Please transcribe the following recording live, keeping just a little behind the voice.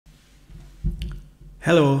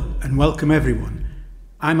Hello and welcome everyone.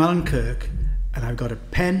 I'm Alan Kirk and I've got a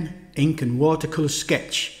pen, ink and watercolour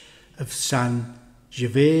sketch of St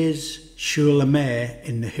Gervais sur la Mare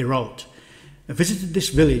in the Hérault. I visited this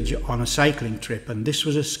village on a cycling trip and this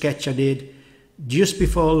was a sketch I did just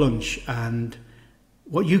before lunch, and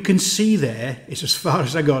what you can see there is as far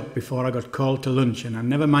as I got before I got called to lunch, and I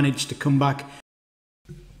never managed to come back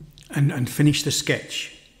and finish the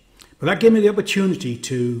sketch. But that gave me the opportunity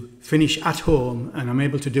to finish at home, and I'm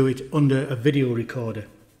able to do it under a video recorder.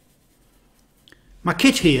 My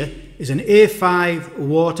kit here is an A5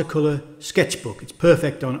 watercolour sketchbook. It's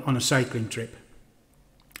perfect on a cycling trip.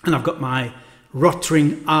 And I've got my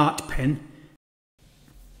Rotring art pen.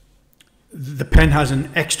 The pen has an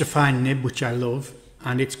extra fine nib, which I love,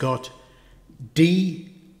 and it's got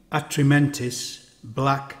D. Atrimentis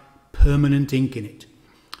black permanent ink in it.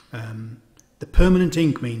 The permanent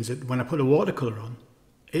ink means that when I put a watercolour on,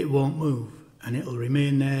 it won't move and it'll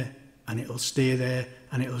remain there and it'll stay there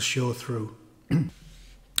and it'll show through.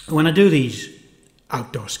 When I do these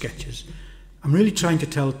outdoor sketches, I'm really trying to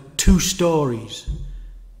tell two stories.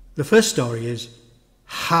 The first story is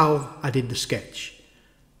how I did the sketch,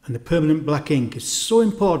 and the permanent black ink is so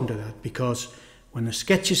important to that because when the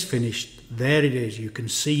sketch is finished, there it is, you can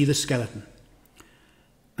see the skeleton.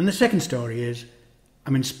 And the second story is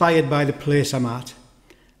I'm inspired by the place I'm at,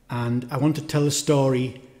 and I want to tell the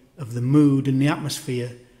story of the mood and the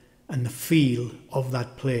atmosphere and the feel of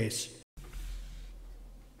that place.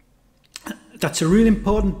 That's a really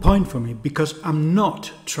important point for me because I'm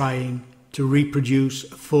not trying to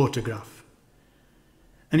reproduce a photograph.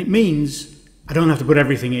 And it means I don't have to put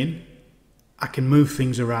everything in. I can move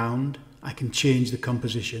things around, I can change the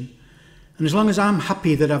composition. And as long as I'm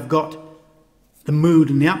happy that I've got the mood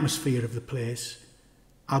and the atmosphere of the place,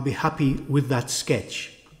 I'll be happy with that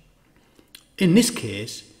sketch. In this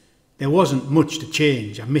case, there wasn't much to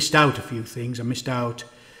change. I missed out a few things. I missed out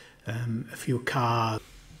a few cars.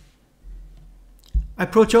 I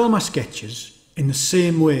approach all my sketches in the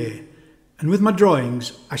same way, and with my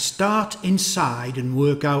drawings, I start inside and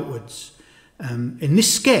work outwards. In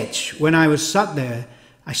this sketch, when I was sat there,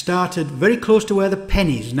 I started very close to where the pen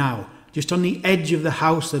is now, just on the edge of the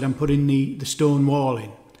house that I'm putting the stone wall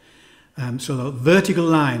in. So the vertical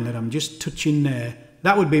line that I'm just touching there,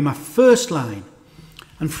 that would be my first line.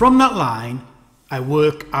 And from that line, I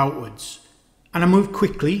work outwards. And I move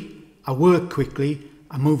quickly, I work quickly,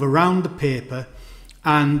 I move around the paper,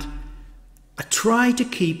 and I try to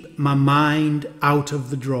keep my mind out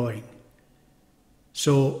of the drawing.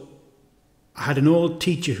 So I had an old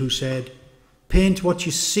teacher who said, paint what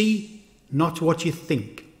you see, not what you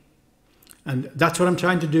think. And that's what I'm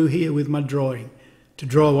trying to do here with my drawing. To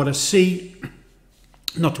draw what I see,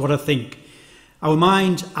 not what I think. Our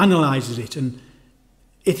mind analyses it, and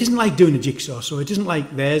it isn't like doing a jigsaw, so it isn't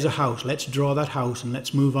like there's a house, let's draw that house and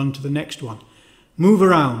let's move on to the next one. Move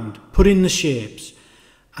around, put in the shapes,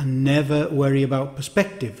 and never worry about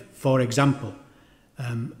perspective. For example,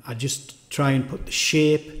 I just try and put the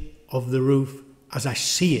shape of the roof as I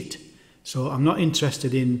see it. So I'm not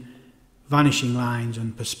interested in vanishing lines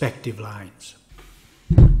and perspective lines.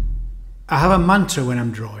 I have a mantra when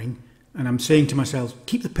I'm drawing, and I'm saying to myself,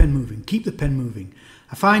 keep the pen moving, keep the pen moving.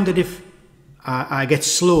 I find that if I get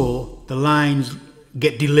slow, the lines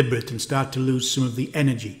get deliberate and start to lose some of the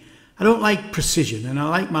energy. I don't like precision, and I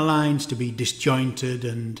like my lines to be disjointed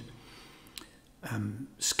and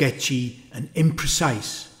sketchy and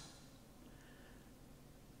imprecise.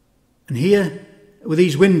 And here, with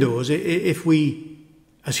these windows, if we,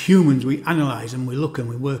 as humans, we analyse them, we look and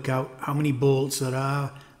we work out how many bolts there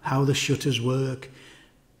are, how the shutters work.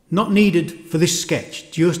 Not needed for this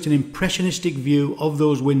sketch, just an impressionistic view of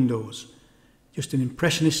those windows. Just an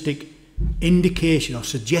impressionistic indication or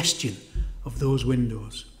suggestion of those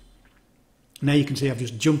windows. Now you can see I've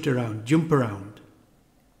just jump around.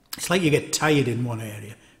 It's like you get tired in one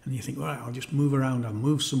area and you think, all right, I'll just move around, I'll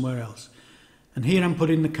move somewhere else. And here I'm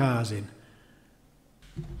putting the cars in.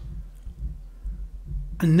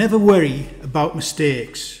 And never worry about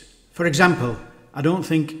mistakes. For example, I don't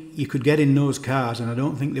think you could get in those cars, and I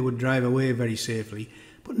don't think they would drive away very safely.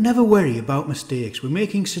 But never worry about mistakes. We're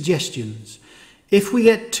making suggestions. If we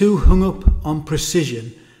get too hung up on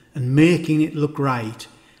precision and making it look right,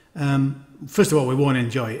 first of all, we won't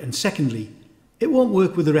enjoy it. And secondly, it won't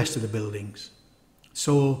work with the rest of the buildings.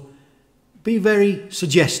 So be very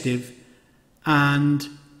suggestive and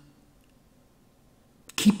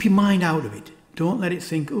keep your mind out of it. Don't let it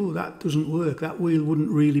think, oh, that doesn't work. That wheel wouldn't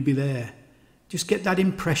really be there. Just get that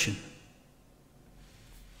impression.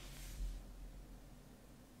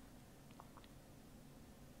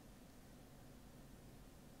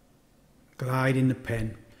 gliding the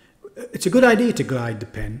pen. It's a good idea to glide the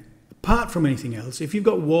pen. Apart from anything else, if you've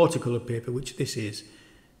got watercolour paper, which this is,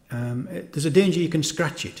 there's a danger you can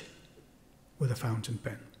scratch it with a fountain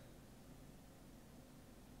pen.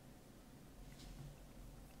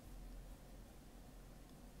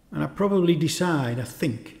 And I probably I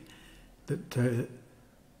think, that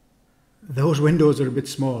those windows are a bit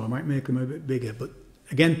small. I might make them a bit bigger. But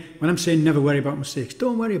again, when I'm saying never worry about mistakes,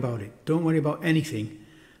 don't worry about it. Don't worry about anything.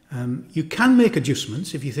 You can make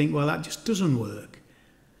adjustments if you think, well, that just doesn't work.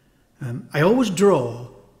 I always draw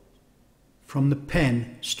from the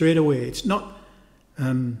pen straight away. It's not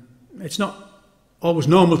always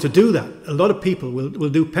normal to do that. A lot of people will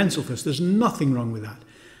do pencil first. There's nothing wrong with that.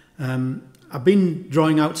 I've been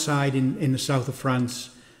drawing outside in the south of France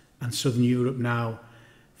and southern Europe now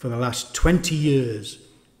for the last 20 years.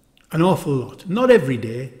 An awful lot. Not every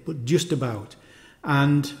day, but just about.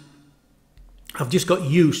 And I've just got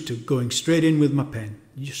used to going straight in with my pen,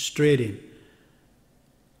 just straight in.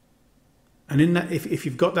 And in that, if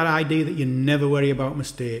you've got that idea that you never worry about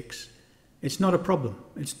mistakes, it's not a problem.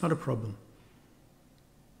 It's not a problem.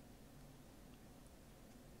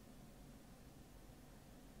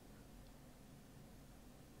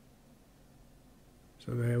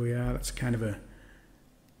 So there we are. That's kind of a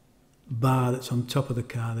bar that's on top of the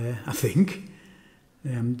car there, I think.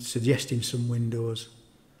 Suggesting some windows.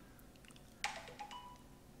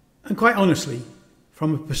 And quite honestly,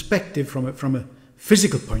 from a perspective, from a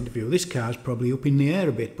physical point of view, this car's probably up in the air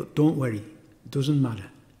a bit, but don't worry. It doesn't matter.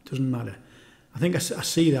 It doesn't matter. I think I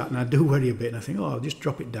see that and I do worry a bit and I think, oh, I'll just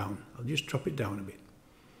drop it down. I'll just drop it down a bit.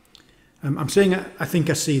 I'm saying I think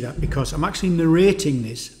I see that because I'm actually narrating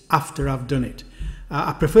this after I've done it.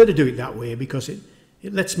 I prefer to do it that way because it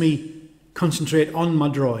lets me concentrate on my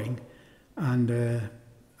drawing and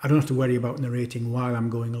I don't have to worry about narrating while I'm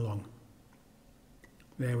going along.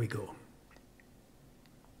 There we go.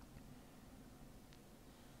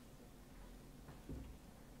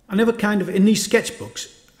 I never in these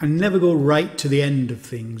sketchbooks, I never go right to the end of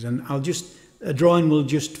things and a drawing will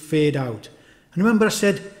just fade out. And remember I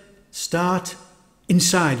said, start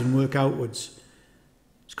inside and work outwards.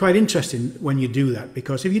 It's quite interesting when you do that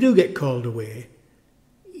because if you do get called away,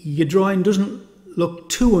 your drawing doesn't look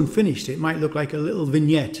too unfinished. It might look like a little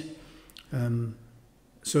vignette.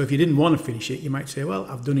 So if you didn't want to finish it, you might say, well,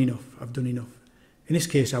 I've done enough. I've done enough. In this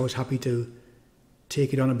case, I was happy to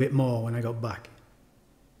take it on a bit more when I got back.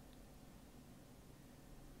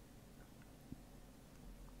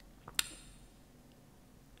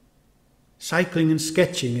 Cycling and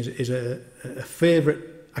sketching is a favourite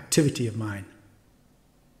activity of mine.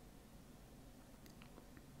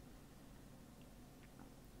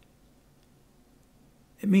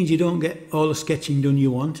 It means you don't get all the sketching done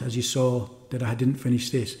you want, as you saw that I didn't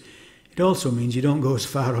finish this. It also means you don't go as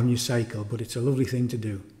far on your cycle, but it's a lovely thing to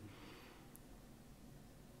do.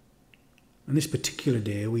 On this particular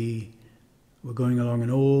day, we were going along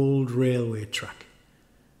an old railway track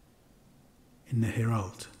in the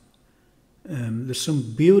Hérault. There's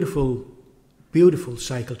some beautiful, beautiful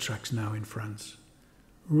cycle tracks now in France.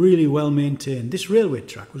 Really well maintained. This railway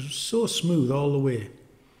track was so smooth all the way.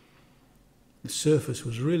 The surface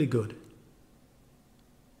was really good.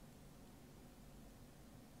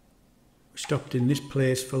 We stopped in this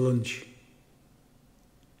place for lunch.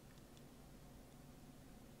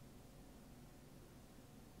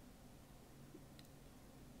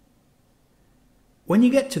 When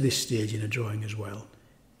you get to this stage in a drawing as well,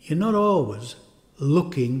 you're not always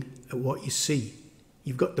looking at what you see.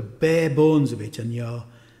 You've got the bare bones of it and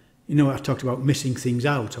I talked about missing things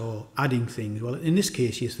out or adding things. Well, in this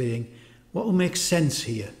case, you're saying, what will make sense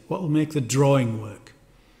here? What will make the drawing work?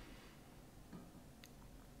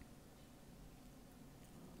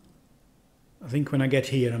 I think when I get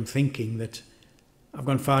here, I'm thinking that I've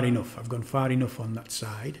gone far enough. I've gone far enough on that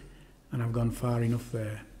side, and I've gone far enough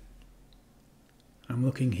there. I'm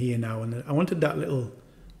looking here now, and I wanted that little,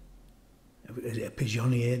 is it a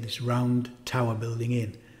pigeonnier, this round tower building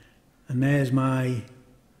in. And there's my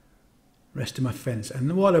rest of my fence.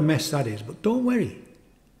 And what a mess that is, but don't worry.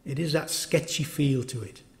 It is that sketchy feel to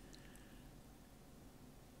it.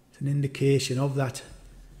 It's an indication of that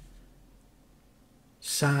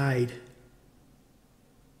side.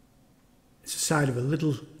 It's the side of a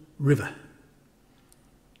little river.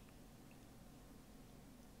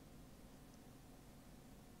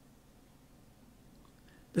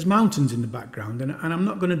 There's mountains in the background and I'm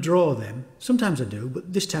not going to draw them. Sometimes I do,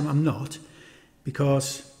 but this time I'm not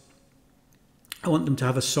because I want them to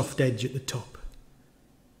have a soft edge at the top.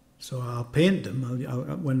 So I'll paint them.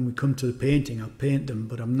 When we come to the painting, I'll paint them,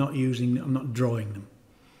 but I'm not drawing them.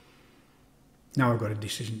 Now I've got a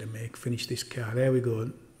decision to make. Finish this car. There we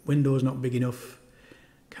go. Window's not big enough.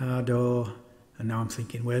 Car door. And now I'm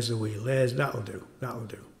thinking, where's the wheel? That'll do. That'll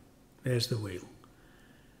do. There's the wheel.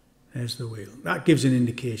 There's the wheel. That gives an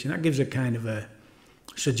indication. That gives a kind of a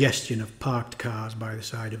suggestion of parked cars by the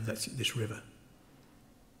side of this river.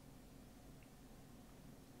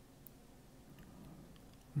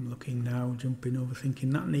 I'm looking now, jumping over,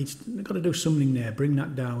 thinking I've got to do something there, bring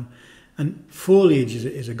that down. And foliage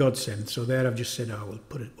is a godsend, so there I've just said, oh,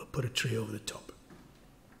 we'll put a tree over the top.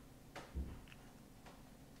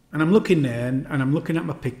 And I'm looking there, and I'm looking at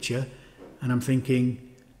my picture, and I'm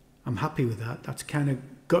thinking, I'm happy with that. That's kind of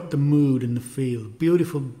got the mood and the feel.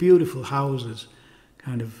 Beautiful, beautiful houses,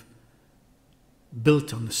 kind of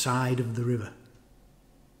built on the side of the river.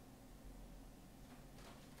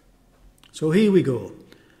 So here we go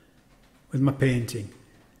with my painting.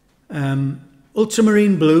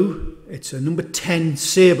 Ultramarine blue, it's a number 10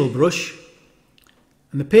 sable brush,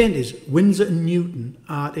 and the paint is Winsor & Newton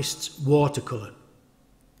Artists Watercolour.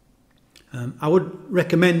 I would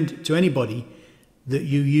recommend to anybody that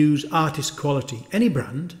you use artist quality, any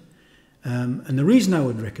brand, and the reason I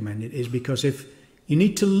would recommend it is because if you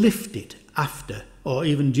need to lift it after, or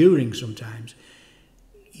even during sometimes,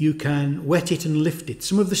 you can wet it and lift it.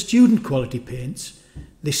 Some of the student quality paints,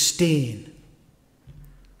 they stain.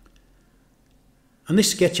 And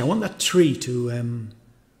this sketch, I want that tree to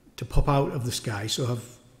pop out of the sky, so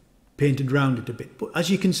I've painted round it a bit. But as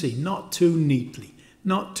you can see, not too neatly,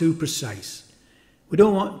 not too precise. We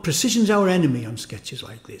don't want, precision's our enemy on sketches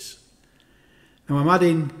like this. Now I'm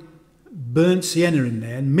adding burnt sienna in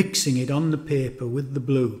there and mixing it on the paper with the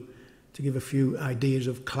blue to give a few ideas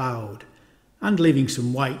of cloud, and leaving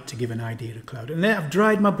some white to give an idea of cloud. And there I've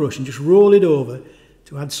dried my brush and just roll it over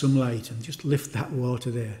to add some light and just lift that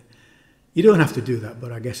water there. You don't have to do that,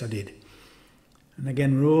 but I guess I did. And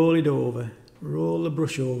again, roll it over, roll the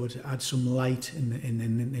brush over to add some light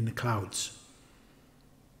in the clouds.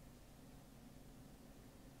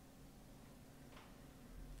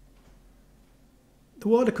 The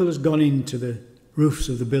watercolour's gone into the roofs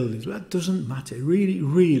of the buildings, but that doesn't matter. It really,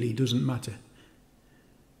 really doesn't matter.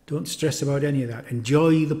 Don't stress about any of that.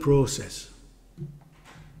 Enjoy the process.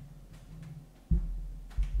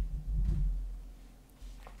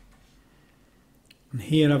 And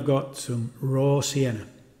here I've got some raw sienna,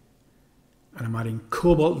 and I'm adding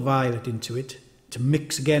cobalt violet into it to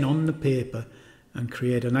mix again on the paper and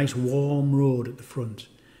create a nice warm road at the front.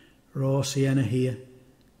 Raw sienna here,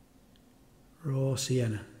 raw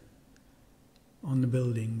sienna on the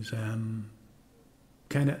buildings,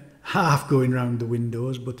 kind of half going round the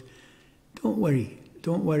windows, but don't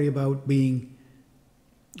worry about being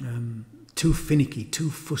too finicky, too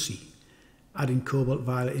fussy. Adding cobalt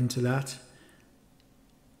violet into that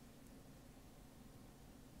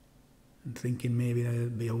and thinking maybe there'll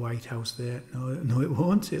be a white house there. No, it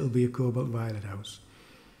won't. It'll be a cobalt violet house.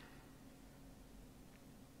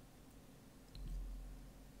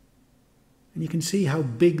 And you can see how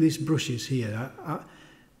big this brush is here.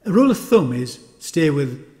 A rule of thumb is stay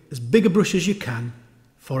with as big a brush as you can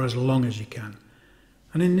for as long as you can.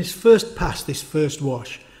 And in this first pass, this first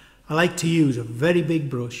wash, I like to use a very big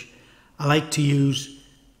brush. I like to use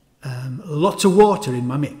lots of water in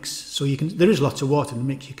my mix. So there is lots of water in the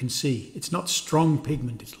mix, you can see. It's not strong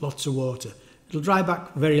pigment, it's lots of water. It'll dry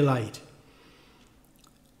back very light.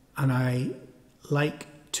 And I like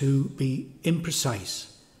to be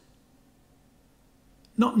imprecise.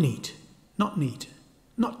 Not neat,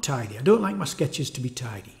 not tidy. I don't like my sketches to be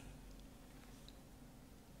tidy.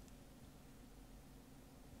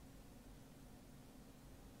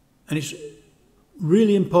 And it's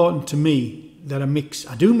really important to me that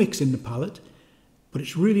I do mix in the palette, but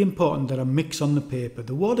it's really important that I mix on the paper.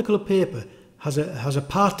 The watercolour paper has a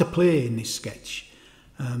part to play in this sketch.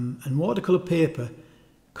 And watercolour paper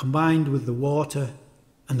combined with the water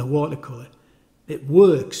and the watercolour, it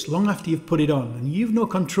works long after you've put it on, and you've no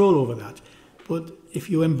control over that. But if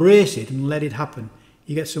you embrace it and let it happen,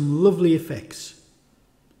 you get some lovely effects.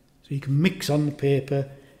 So you can mix on the paper,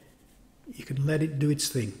 you can let it do its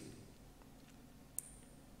thing.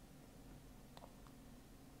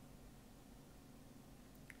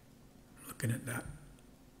 Looking at that.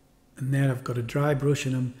 And there I've got a dry brush,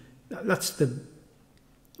 and that's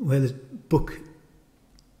where the book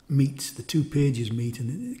meets, the two pages meet,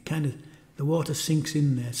 and it kind of, the water sinks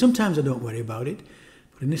in there. Sometimes I don't worry about it,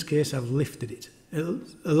 but in this case I've lifted it.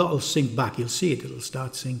 A lot will sink back. You'll see it. It'll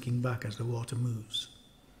start sinking back as the water moves.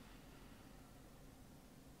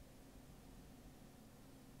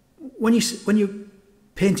 When you're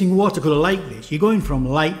painting watercolour like this, you're going from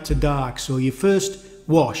light to dark. So your first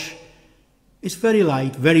wash is very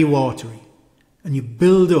light, very watery. and you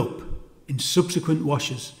build up in subsequent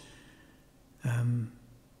washes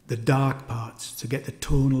the dark parts to get the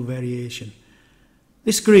tonal variation.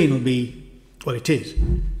 This green will be, well, it is,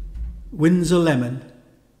 Windsor lemon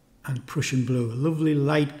and Prussian blue, a lovely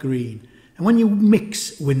light green. And when you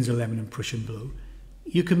mix Windsor lemon and Prussian blue,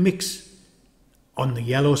 you can mix on the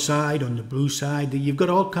yellow side, on the blue side. You've got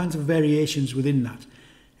all kinds of variations within that.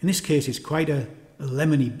 In this case, it's quite a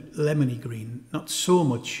lemony green, not so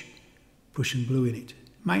much Prussian blue in it.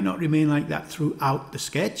 It might not remain like that throughout the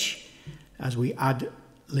sketch as we add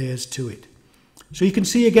layers to it. So you can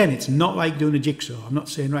see again, it's not like doing a jigsaw. I'm not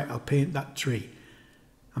saying, right, I'll paint that tree.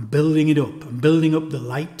 I'm building it up. I'm building up the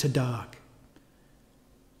light to dark.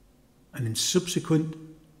 And in subsequent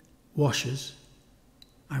washes,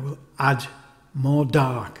 I will add more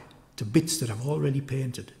dark to bits that I've already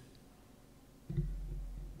painted.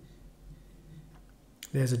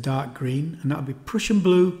 There's a dark green, and that'll be Prussian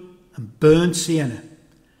blue and burnt sienna.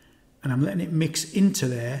 And I'm letting it mix into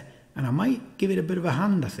there, and I might give it a bit of a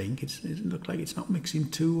hand, I think. It looks like it's not mixing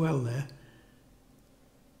too well there.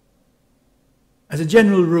 As a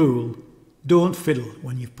general rule, don't fiddle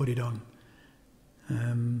when you've put it on.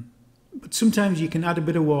 But sometimes you can add a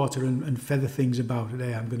bit of water and feather things about.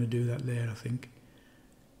 There, I'm going to do that there, I think.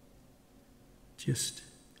 Just...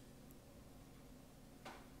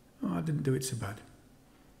 oh, I didn't do it so bad.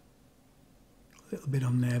 A little bit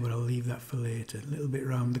on there, but I'll leave that for later. A little bit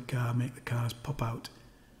round the car, make the cars pop out.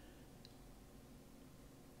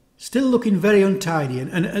 Still looking very untidy.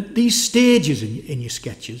 And at these stages in your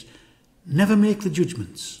sketches, never make the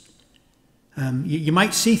judgments. You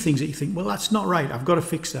might see things that you think, well, that's not right, I've got to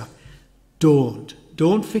fix that.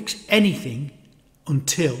 Don't fix anything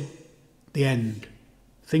until the end.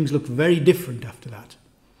 Things look very different after that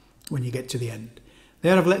when you get to the end.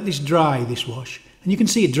 There I've let this dry, this wash, and you can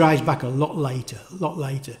see it dries back a lot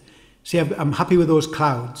lighter, See, I'm happy with those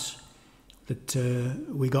clouds that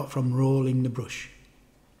we got from rolling the brush.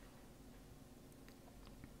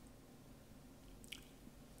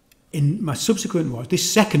 In my subsequent wash, this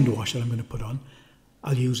second wash that I'm going to put on,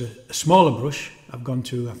 I'll use a smaller brush. I've gone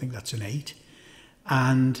to, I think that's an 8.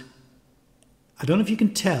 And I don't know if you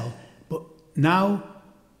can tell, but now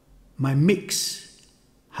my mix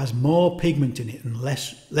has more pigment in it and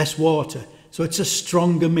less water. So it's a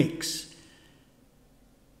stronger mix.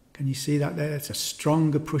 Can you see that there? It's a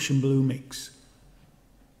stronger Prussian blue mix.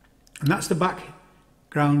 And that's the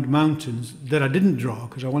background mountains that I didn't draw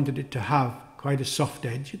because I wanted it to have quite a soft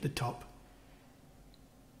edge at the top.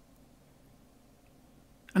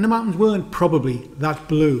 And the mountains weren't probably that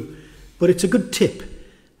blue, but it's a good tip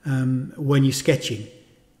when you're sketching.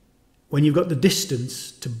 When you've got the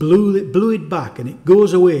distance to blue it back and it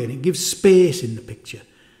goes away and it gives space in the picture.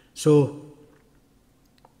 So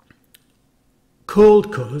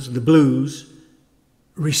cold colours, the blues,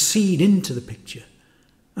 recede into the picture,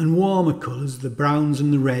 and warmer colours, the browns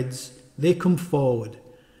and the reds, they come forward.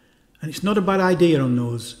 And it's not a bad idea on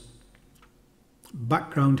those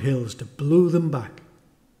background hills to blue them back.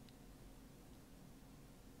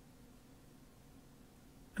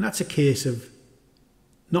 And that's a case of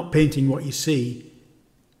not painting what you see,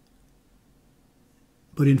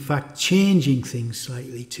 but in fact changing things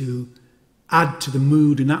slightly to add to the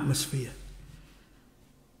mood and atmosphere.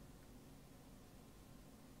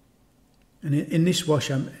 And in this wash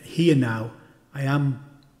I'm here now, I am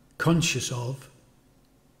conscious of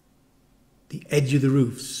the edge of the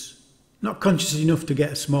roofs. Not conscious enough to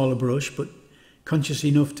get a smaller brush, but conscious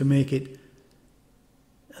enough to make it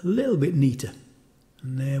a little bit neater.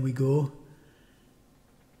 And there we go.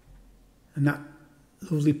 And that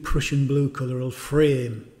lovely Prussian blue colour will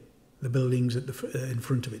frame the buildings at in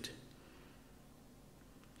front of it.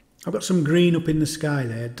 I've got some green up in the sky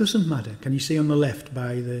there. It doesn't matter. Can you see on the left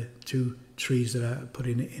by the 2 trees that I put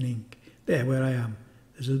in ink? There where I am.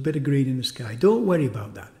 There's a bit of green in the sky. Don't worry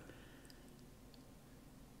about that.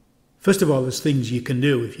 First of all, there's things you can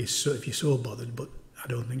do if you're so bothered, but I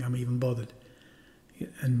don't think I'm even bothered.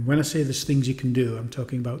 And when I say there's things you can do, I'm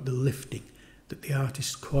talking about the lifting that the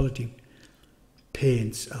artist's quality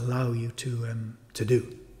paints allow you to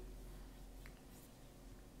do.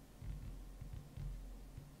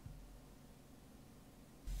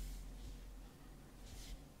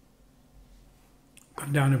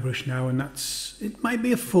 Got down a brush now, and it might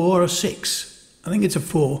be a 4 or 6. I think it's a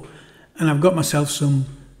 4, and I've got myself some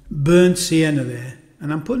burnt sienna there,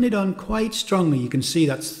 and I'm putting it on quite strongly. You can see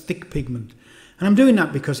that's thick pigment, and I'm doing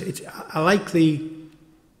that because I like the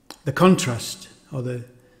contrast or the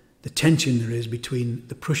tension there is between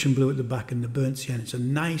the Prussian blue at the back and the burnt sienna. It's a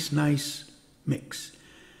nice mix.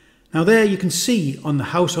 Now there you can see on the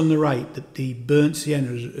house on the right that the burnt sienna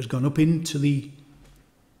has gone up into the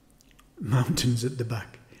mountains at the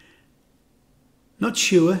back. Not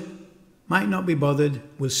sure, might not be bothered,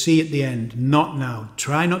 we'll see at the end. Not now.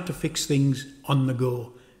 Try not to fix things on the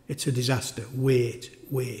go. It's a disaster. Wait,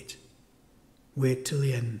 wait. Wait till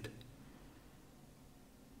the end.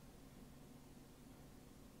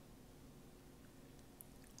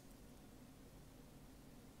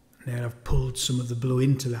 There I've pulled some of the blue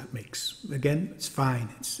into that mix. Again, it's fine.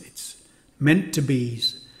 It's meant to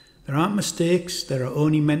be's. There aren't mistakes, there are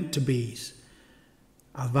only meant to be's.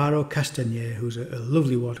 Alvaro Castañer, who's a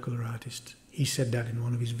lovely watercolour artist, he said that in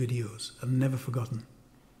one of his videos. I've never forgotten.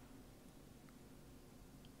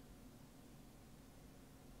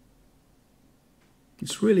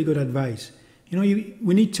 It's really good advice. You know,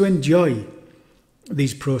 we need to enjoy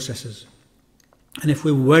these processes. And if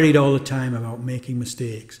we're worried all the time about making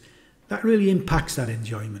mistakes, that really impacts that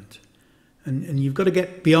enjoyment. And you've got to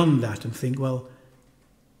get beyond that and think, well,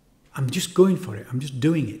 I'm just going for it. I'm just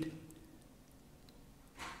doing it.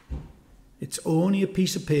 It's only a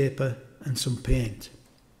piece of paper and some paint.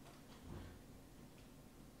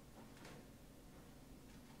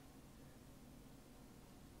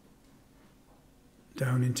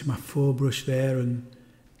 Down into my faux brush there and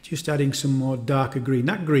just adding some more darker green.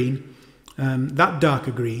 That green, that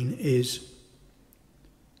darker green is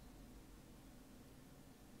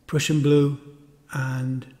Prussian blue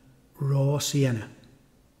and raw sienna.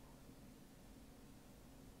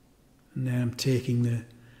 And then I'm taking the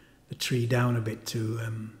tree down a bit to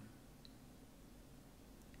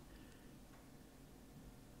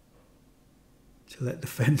let the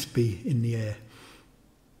fence be in the air.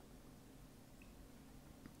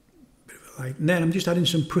 Bit of a light. And then I'm just adding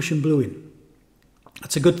some Prussian blue in.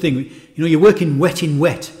 That's a good thing. You know, you're working wet in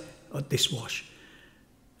wet at this wash.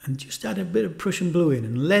 And just add a bit of Prussian blue in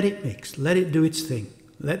and let it mix, let it do its thing.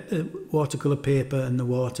 Let the watercolour paper and the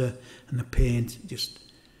water and the paint just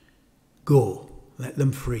go. Let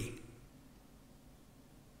them free.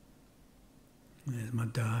 There's my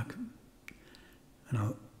dark. And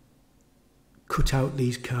I'll cut out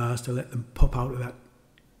these cars to let them pop out of that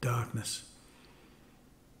darkness.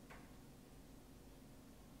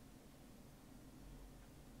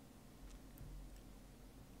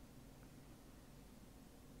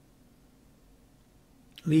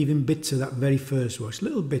 Leaving bits of that very first wash,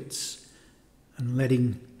 little bits, and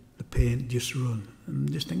letting the paint just run.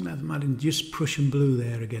 And just think that I'm adding just Prussian blue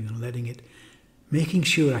there again and letting it, making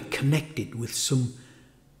sure I connect it with some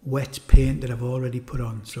wet paint that I've already put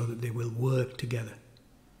on so that they will work together.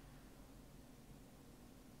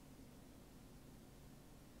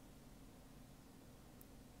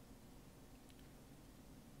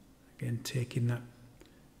 Again, taking that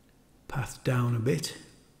path down a bit.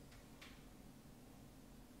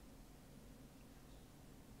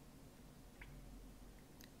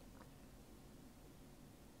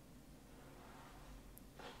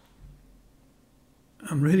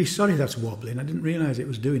 I'm really sorry that's wobbling. I didn't realise it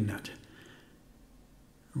was doing that.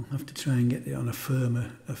 I'll have to try and get it on a firmer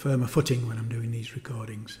footing when I'm doing these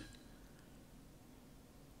recordings.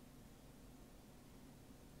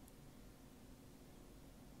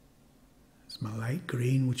 It's my light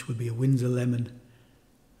green, which will be a Windsor lemon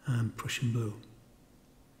and Prussian blue.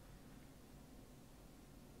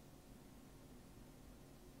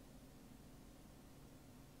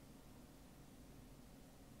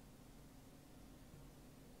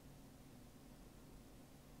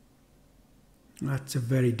 That's a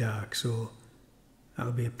very dark, so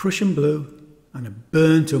that'll be a Prussian blue and a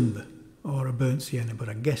burnt umber, or a burnt sienna, but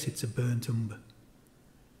I guess it's a burnt umber.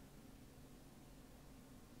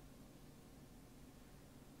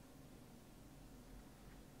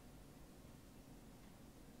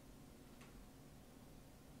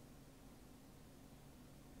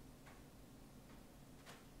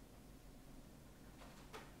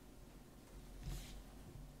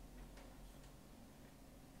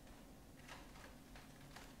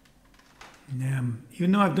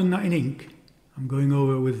 Even though I've done that in ink, I'm going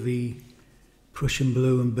over with the Prussian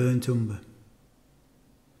blue and burnt umber.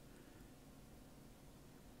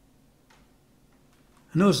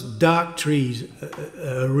 And those dark trees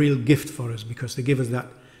are a real gift for us because they give us that,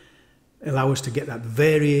 allow us to get that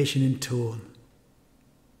variation in tone.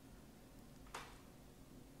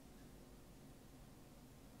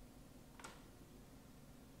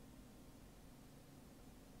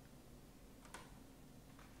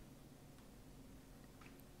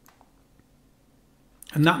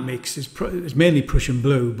 And that mix is mainly Prussian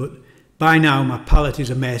blue, but by now my palette is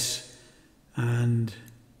a mess and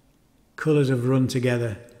colours have run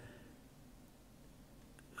together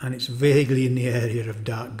and it's vaguely in the area of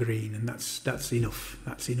dark green, and that's enough.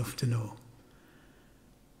 That's enough to know.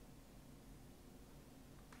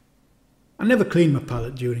 I never clean my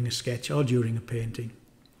palette during a sketch or during a painting,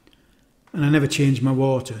 and I never change my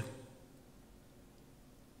water.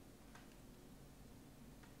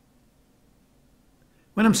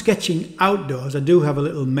 When I'm sketching outdoors, I do have a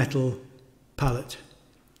little metal palette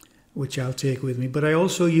which I'll take with me, but I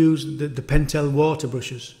also use the Pentel water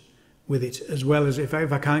brushes with it, as well as if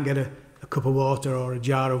I can't get a cup of water or a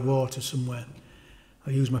jar of water somewhere,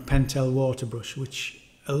 I use my Pentel water brush, which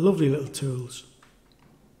are lovely little tools.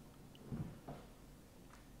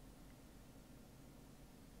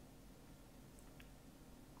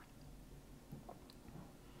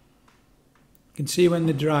 You can see when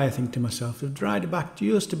they dry, I think to myself, they've dried back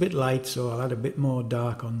just a bit light, so I'll add a bit more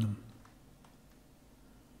dark on them.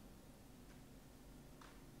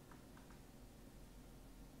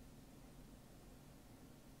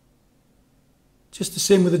 Just the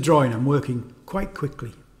same with the drawing, I'm working quite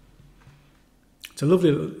quickly. It's a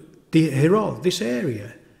lovely little, this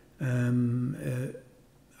area,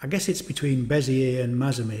 I guess it's between Béziers and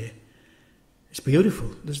Mare. It's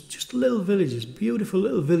beautiful. There's just little villages, beautiful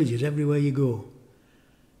little villages everywhere you go.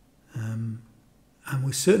 And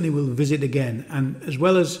we certainly will visit again. And as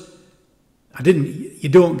well as, you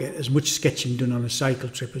don't get as much sketching done on a cycle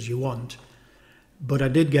trip as you want, but I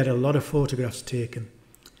did get a lot of photographs taken.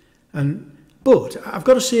 But I've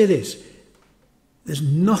got to say this, there's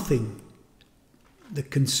nothing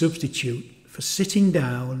that can substitute for sitting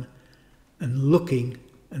down and looking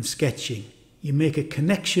and sketching. You make a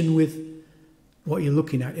connection with what you're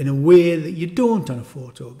looking at in a way that you don't on a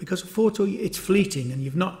photo, because a photo, it's fleeting and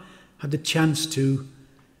you've not had the chance to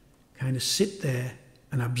kind of sit there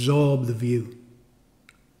and absorb the view.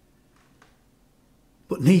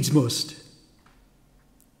 But needs must.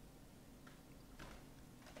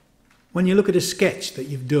 When you look at a sketch that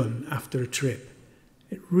you've done after a trip,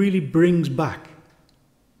 it really brings back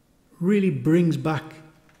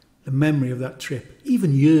the memory of that trip,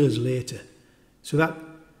 even years later. So that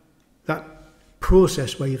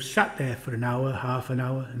process where you've sat there for an hour, half an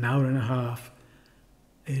hour and a half,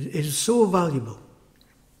 is so valuable.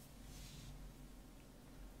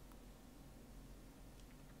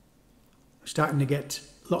 I'm starting to get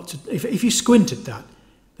lots of, if you squint at that,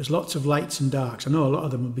 there's lots of lights and darks. I know a lot of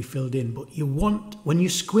them will be filled in, but when you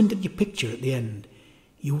squint at your picture at the end,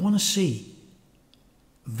 you want to see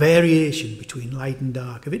variation between light and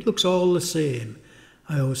dark. If it looks all the same,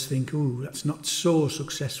 I always think, ooh, that's not so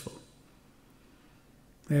successful.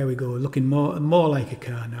 There we go, looking more like a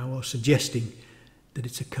car now, or suggesting that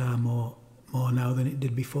it's a car more now than it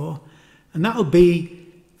did before. And that'll be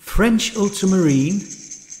French ultramarine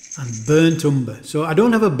and burnt umber. So I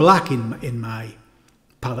don't have a black in my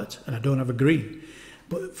palette, and I don't have a green.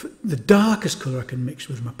 But the darkest colour I can mix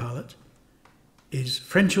with my palette is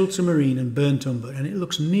French ultramarine and burnt umber, and it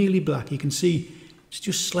looks nearly black. You can see it's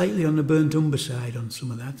just slightly on the burnt umber side on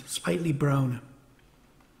some of that, slightly browner.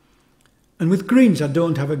 And with greens, I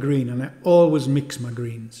don't have a green, and I always mix my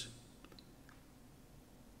greens.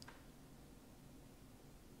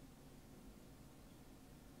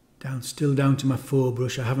 Still down to my faux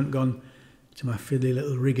brush. I haven't gone to my fiddly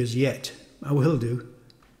little riggers yet. I will do.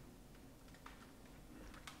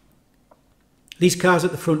 These cars at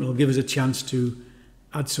the front will give us a chance to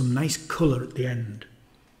add some nice colour at the end.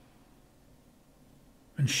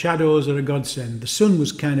 And shadows are a godsend. The sun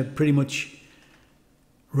was kind of pretty much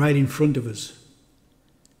right in front of us.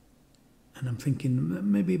 And I'm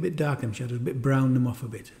thinking maybe a bit dark them shadows, a bit brown them off a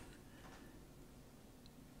bit.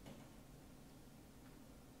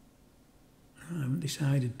 I haven't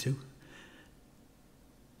decided to.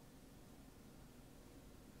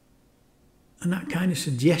 And that kind of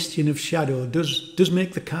suggestion of shadow does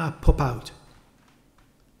make the car pop out.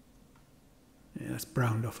 Yeah, that's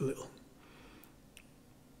browned off a little.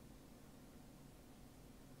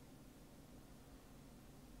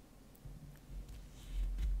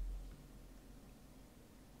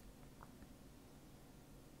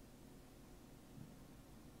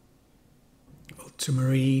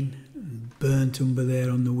 Ultramarine and burnt umber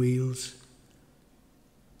there on the wheels.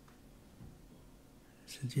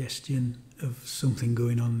 Suggestion of something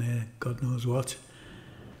going on there, God knows what.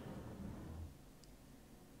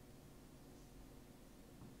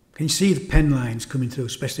 Can you see the pen lines coming through,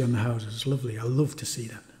 especially on the houses? It's lovely. I love to see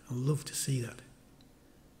that. I love to see that.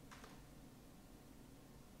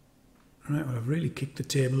 Right, well, I've really kicked the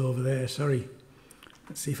table over there, sorry.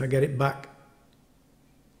 Let's see if I get it back.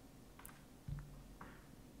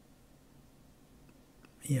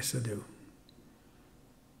 Yes, I do.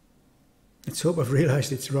 Let's hope I've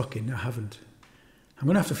realised it's rocking. I haven't. I'm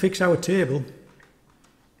going to have to fix our table.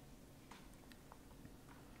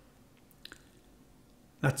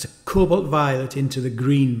 That's a cobalt violet into the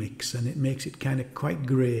green mix, and it makes it kind of quite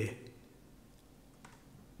grey.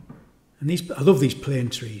 And I love these plane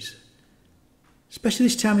trees, especially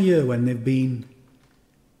this time of year when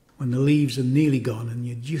the leaves are nearly gone and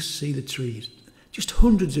you just see the trees. Just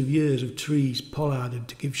hundreds of years of trees pollarded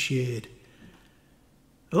to give shade.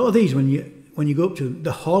 A lot of these, when you go up to them,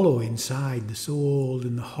 the hollow inside, they're so old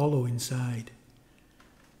and the hollow inside.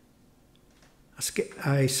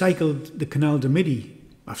 I cycled the Canal de Midi.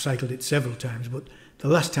 I've cycled it several times, but the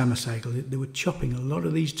last time I cycled it, they were chopping a lot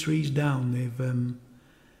of these trees down.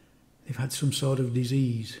 They've had some sort of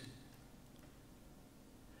disease,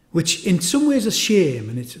 which in some ways is a shame,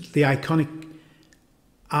 and it's the iconic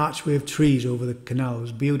archway of trees over the canal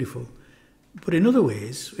was beautiful. But in other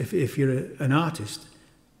ways, if you're an artist,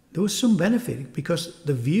 there was some benefit because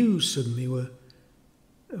the views suddenly were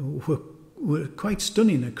quite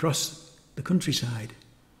stunning across the countryside.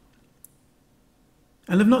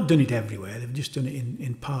 And they've not done it everywhere, they've just done it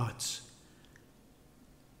in parts.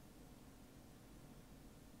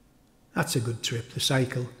 That's a good trip, the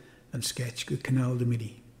cycle and sketch, the Canal de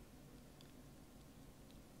Midi.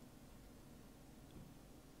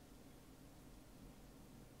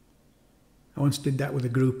 I once did that with a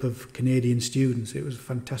group of Canadian students. It was a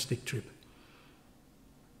fantastic trip.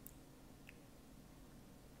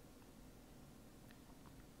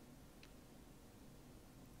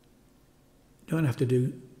 You don't have to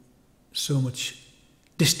do so much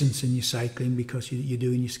distance in your cycling because you're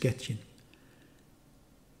doing your sketching.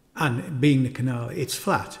 And being the canal, it's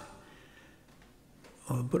flat.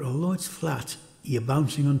 But although it's flat, you're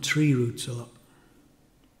bouncing on tree roots a lot.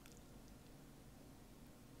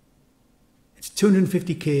 It's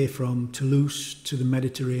 250 km from Toulouse to the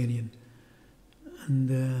Mediterranean.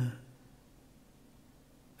 And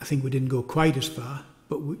I think we didn't go quite as far,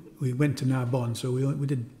 but we went to Narbonne, so we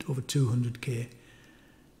did over 200 km.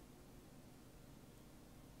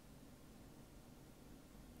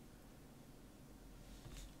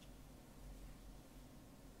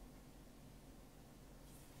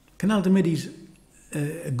 Canal de Midi's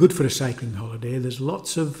good for a cycling holiday. There's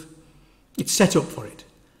it's set up for it.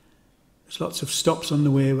 There's lots of stops on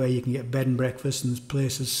the way where you can get bed and breakfast, and there's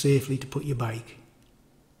places safely to put your bike.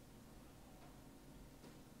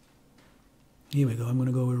 Here we go, I'm going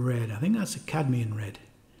to go with red. I think that's a cadmium red.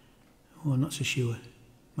 Oh, I'm not so sure.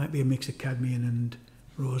 Might be a mix of cadmium and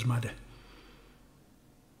rose madder.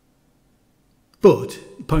 But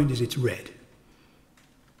the point is it's red.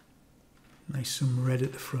 Nice some red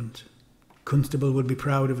at the front. Constable would be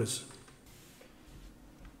proud of us.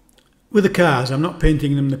 With the cars, I'm not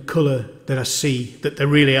painting them the colour that I see, that they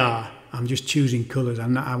really are. I'm just choosing colours.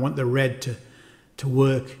 I want the red to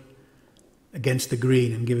work against the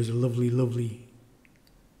green and give us a lovely, lovely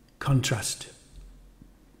contrast.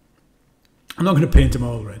 I'm not going to paint them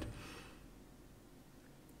all red.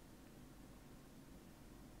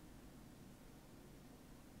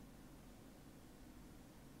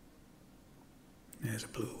 There's a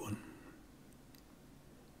blue one.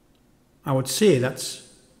 I would say that's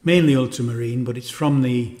mainly ultramarine, but it's from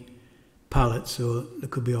the palette, so there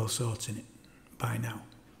could be all sorts in it by now.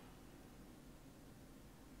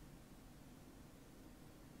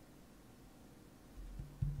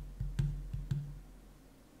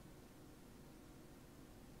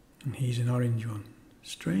 And here's an orange one.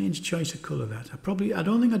 Strange choice of colour that. I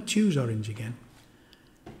don't think I'd choose orange again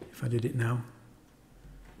if I did it now.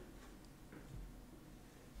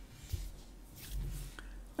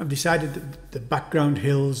 I've decided that the background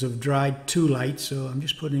hills have dried too light, so I'm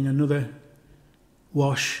just putting another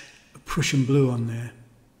wash of Prussian blue on there.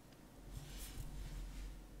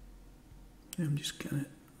 I'm just kind of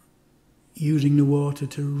using the water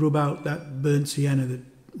to rub out that burnt sienna that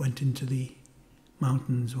went into the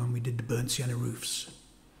mountains when we did the burnt sienna roofs.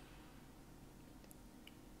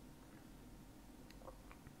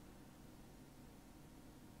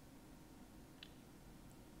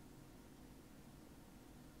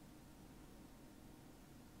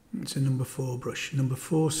 It's a number 4 brush, number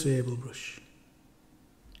 4 sable brush.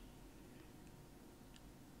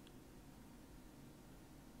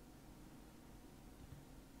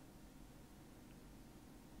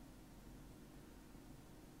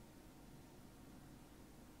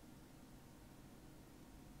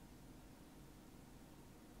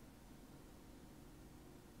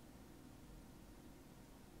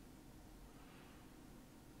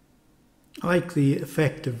 I like the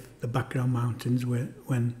effect of the background mountains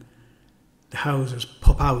when the houses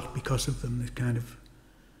pop out because of them. It kind of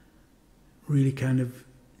really kind of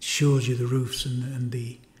shows you the roofs and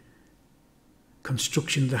the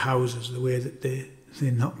construction of the houses, the way that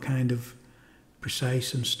they're not kind of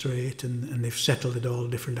precise and straight, and they've settled at all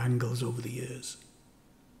different angles over the years.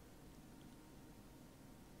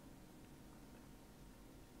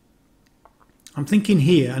 I'm thinking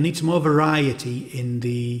here I need some more variety in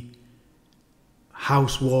the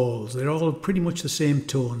house walls. They're all pretty much the same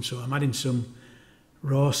tone, so I'm adding some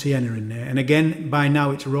raw sienna in there. And again, by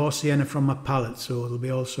now it's raw sienna from my palette, so there'll be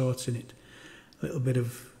all sorts in it. A little bit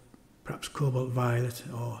of perhaps cobalt violet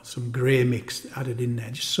or some grey mix added in there,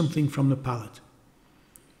 just something from the palette.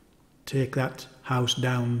 Take that house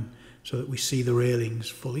down so that we see the railings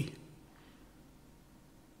fully.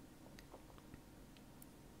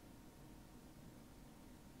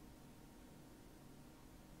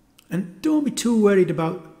 And don't be too worried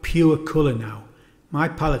about pure colour now. My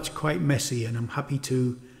palette's quite messy and I'm happy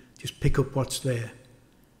to just pick up what's there.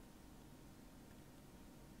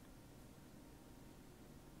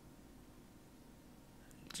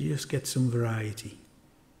 Just get some variety.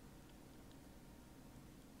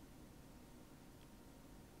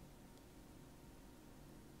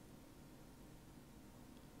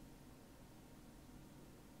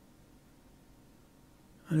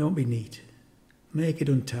 And don't be neat. Make it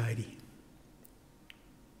untidy.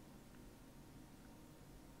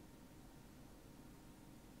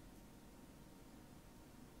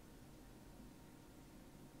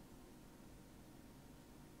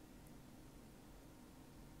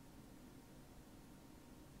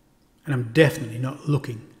 And I'm definitely not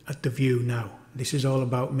looking at the view now. This is all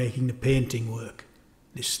about making the painting work,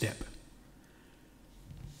 this step.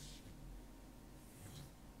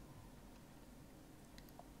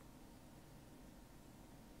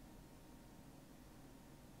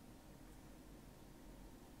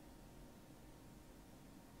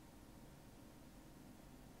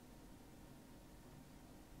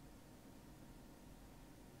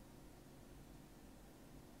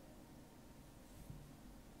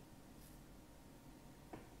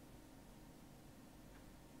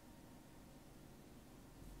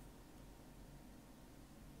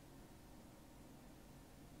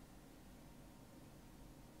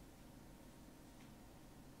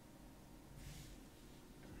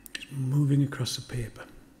 Moving across the paper.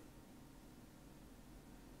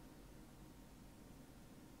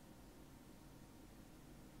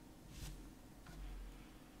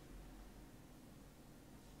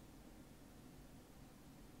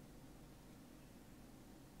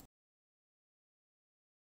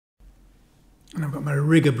 And I've got my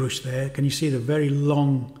rigger brush there. Can you see the very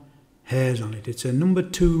long hairs on it? It's a number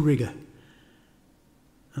 2 rigger.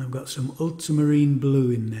 And I've got some ultramarine blue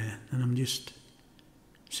in there, and I'm just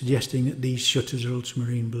suggesting that these shutters are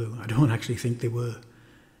ultramarine blue. I don't actually think they were,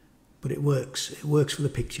 but it works. It works for the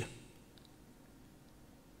picture.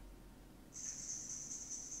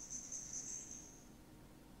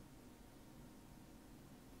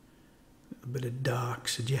 A bit of dark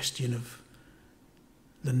suggestion of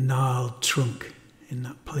the gnarled trunk in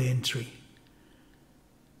that plane tree.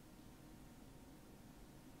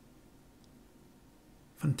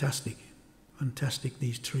 Fantastic, fantastic,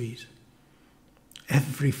 these trees.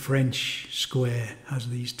 Every French square has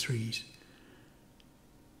these trees.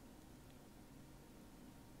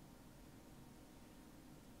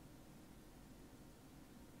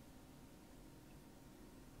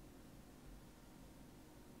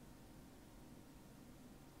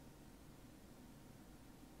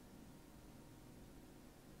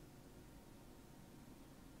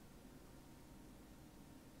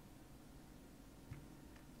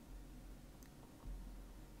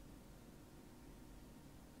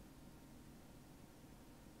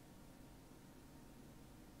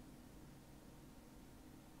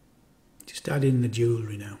 Just add in the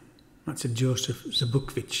jewellery now. That's a Joseph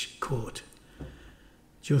Zbukvic quote.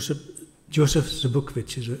 Joseph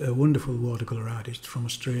Zbukvic is a wonderful watercolour artist from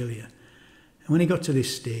Australia. And when he got to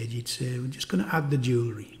this stage, he'd say, we're just going to add the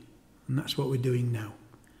jewellery. And that's what we're doing now.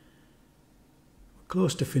 We're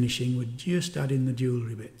close to finishing, we're just adding the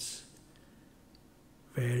jewellery bits.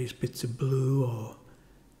 Various bits of blue, or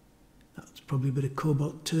that's probably a bit of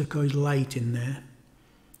cobalt turquoise light in there.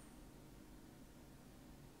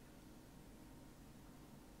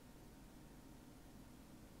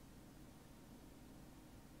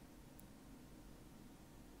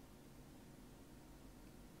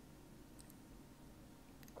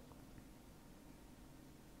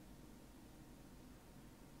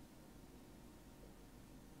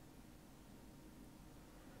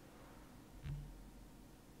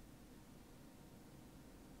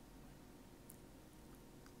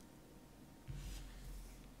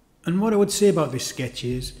 And what I would say about this sketch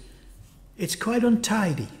is, it's quite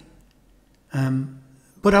untidy,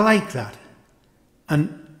 but I like that.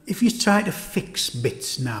 And if you try to fix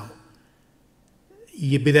bits now,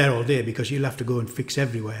 you'd be there all day because you'll have to go and fix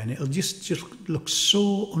everywhere and it'll just look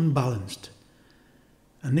so unbalanced.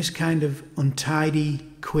 And this kind of untidy,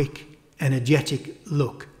 quick, energetic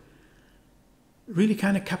look really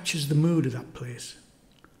kind of captures the mood of that place.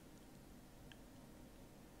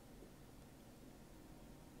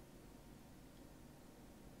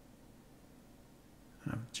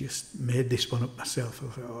 I've just made this one up myself. I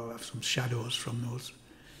thought, oh, I'll have some shadows from those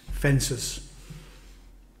fences.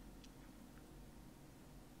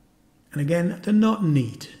 And again, they're not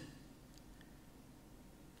neat.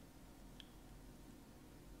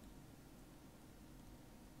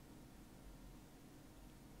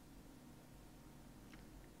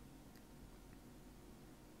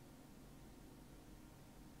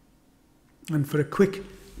 And for a quick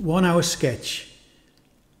 1 hour sketch,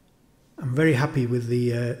 I'm very happy with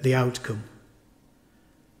the outcome.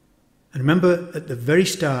 And remember, at the very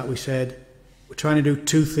start we said we're trying to do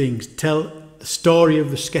two things. Tell the story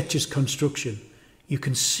of the sketch's construction. You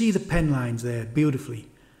can see the pen lines there beautifully.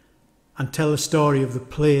 And tell the story of the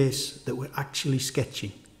place that we're actually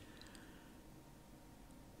sketching.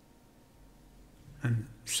 And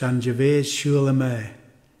St Gervais sur la Mare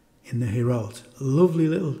in the Hérault. A lovely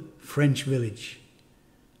little French village.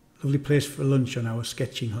 Lovely place for lunch on our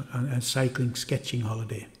cycling sketching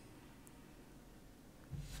holiday.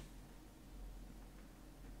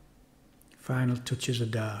 Final touches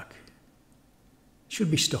of dark.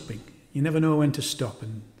 Should be stopping. You never know when to stop,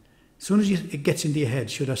 and as soon as it gets into your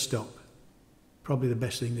head, should I stop? Probably the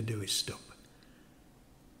best thing to do is stop.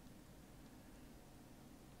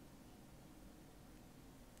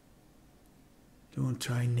 Don't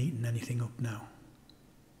try neaten anything up now.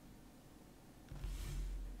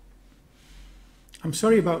 I'm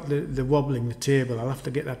sorry about the wobbling the table. I'll have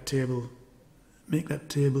to get that table, make that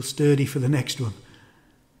table sturdy for the next one.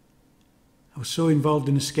 I was so involved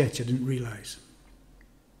in a sketch I didn't realise.